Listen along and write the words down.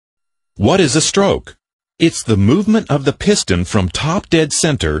What is a stroke? It's the movement of the piston from top dead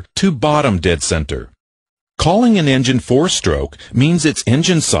center to bottom dead center. Calling an engine four-stroke means its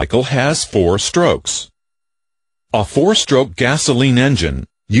engine cycle has 4 strokes. A 4-stroke gasoline engine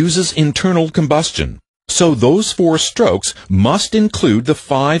uses internal combustion, so those 4 strokes must include the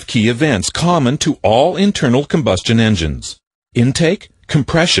 5 key events common to all internal combustion engines: intake,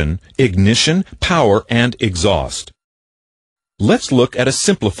 compression, ignition, power, and exhaust. Let's look at a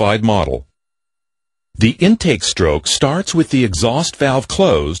simplified model. The intake stroke starts with the exhaust valve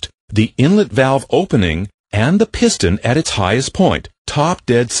closed, the inlet valve opening, and the piston at its highest point, top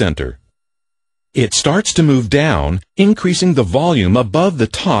dead center. It starts to move down, increasing the volume above the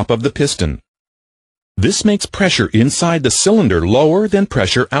top of the piston. This makes pressure inside the cylinder lower than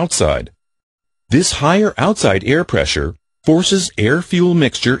pressure outside. This higher outside air pressure forces air-fuel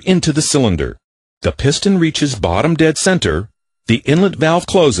mixture into the cylinder. The piston reaches bottom dead center, the inlet valve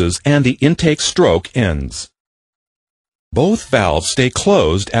closes, and the intake stroke ends. Both valves stay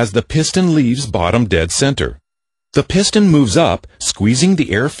closed as the piston leaves bottom dead center. The piston moves up, squeezing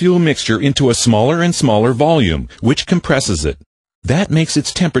the air-fuel mixture into a smaller and smaller volume, which compresses it. That makes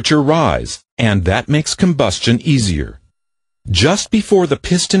its temperature rise, and that makes combustion easier. Just before the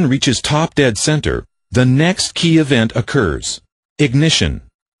piston reaches top dead center, the next key event occurs: ignition.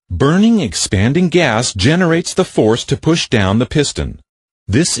 Burning expanding gas generates the force to push down the piston.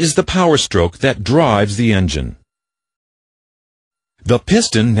 This is the power stroke that drives the engine. The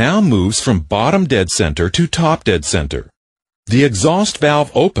piston now moves from bottom dead center to top dead center. The exhaust valve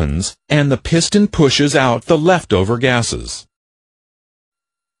opens, and the piston pushes out the leftover gases.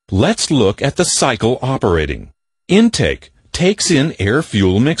 Let's look at the cycle operating. Intake takes in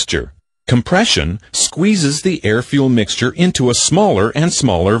air-fuel mixture. Compression squeezes the air-fuel mixture into a smaller and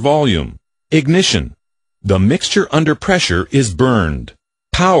smaller volume. Ignition. The mixture under pressure is burned.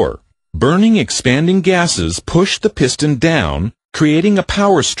 Power. Burning expanding gases push the piston down, creating a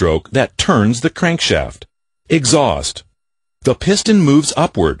power stroke that turns the crankshaft. Exhaust. The piston moves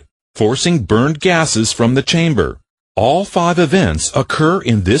upward, forcing burned gases from the chamber. All 5 events occur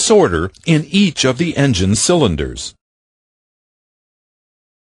in this order in each of the engine cylinders.